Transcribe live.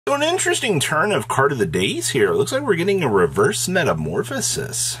So an interesting turn of card of the days here. It looks like we're getting a reverse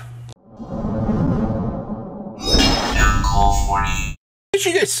Metamorphosis. Make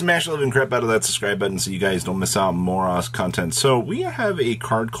sure you guys smash the living crap out of that subscribe button so you guys don't miss out on more awesome content. So we have a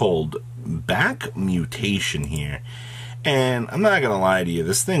card called Back Mutation here. And I'm not going to lie to you,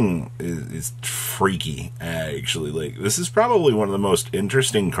 this thing is freaky, actually. Like, this is probably one of the most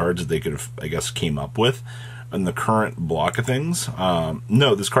interesting cards that they could have, I guess, came up with in the current block of things.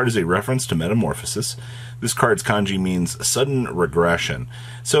 No, this card is a reference to Metamorphosis. This card's kanji means sudden regression.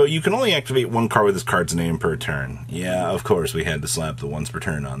 So you can only activate one card with this card's name per turn. Yeah, of course, we had to slap the once per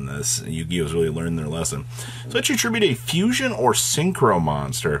turn on this. Yu-Gi-Oh's really learned their lesson. So let's attribute a fusion or synchro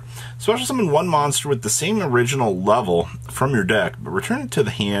monster. Special summon one monster with the same original level from your deck, but return it to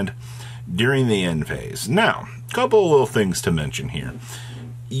the hand during the end phase. Now, a couple of little things to mention here.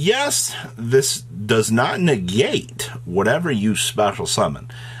 Yes, this does not negate whatever you special summon.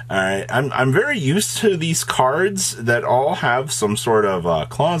 Alright, I'm very used to these cards that all have some sort of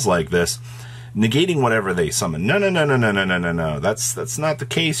clause like this, negating whatever they summon. No. That's not the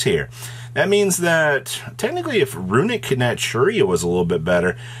case here. That means that, technically, if Runick Naturia was a little bit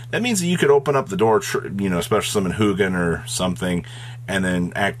better, that means that you could open up the door, special summon Hugin or something, and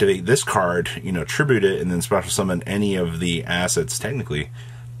then activate this card, tribute it, and then special summon any of the assets. Technically,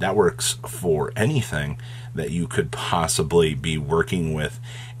 that works for anything that you could possibly be working with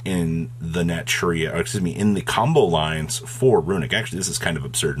in the Naturia, or excuse me, in the combo lines for Runick. Actually, this is kind of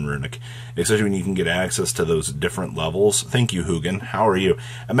absurd in Runick, especially when you can get access to those different levels. Thank you, Hugin. How are you?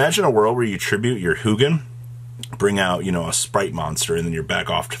 Imagine a world where you tribute your Hugin, bring out, a sprite monster, and then you're back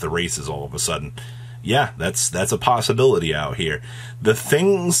off to the races all of a sudden. Yeah, that's a possibility out here. The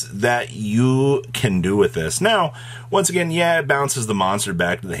things that you can do with this. Now, once again, yeah, it bounces the monster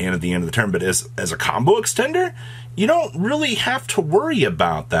back to the hand at the end of the turn, but as a combo extender, you don't really have to worry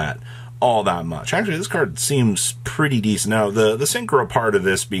about that all that much. Actually, this card seems pretty decent. Now, the synchro part of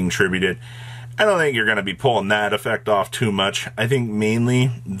this being tributed, I don't think you're going to be pulling that effect off too much. I think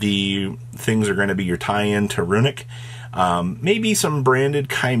mainly the things are going to be your tie-in to Runick. Maybe some branded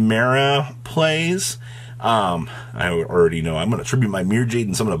Chimera plays. I already know I'm going to tribute my Mirror Jade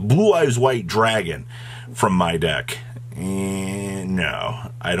and summon a Blue Eyes White Dragon from my deck.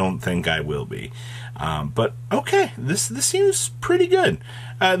 No, I don't think I will be. But okay, this seems pretty good.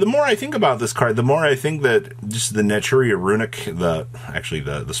 The more I think about this card, the more I think that just the Naturia Runick,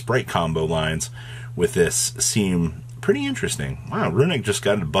 the Sprite combo lines with this seem pretty interesting. Wow, Runick just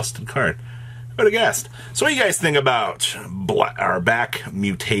got a busted card. Who would have guessed? So what do you guys think about our Back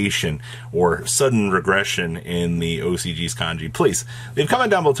Mutation or sudden regression in the OCG's kanji? Please leave a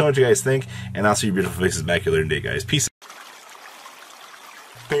comment down below. Tell me what you guys think, and I'll see your beautiful faces back here later today, guys. Peace.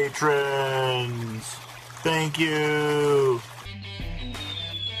 Patrons, thank you.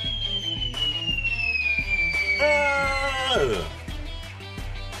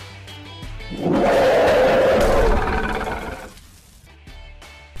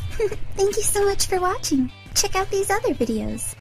 Thank you so much for watching. Check out these other videos.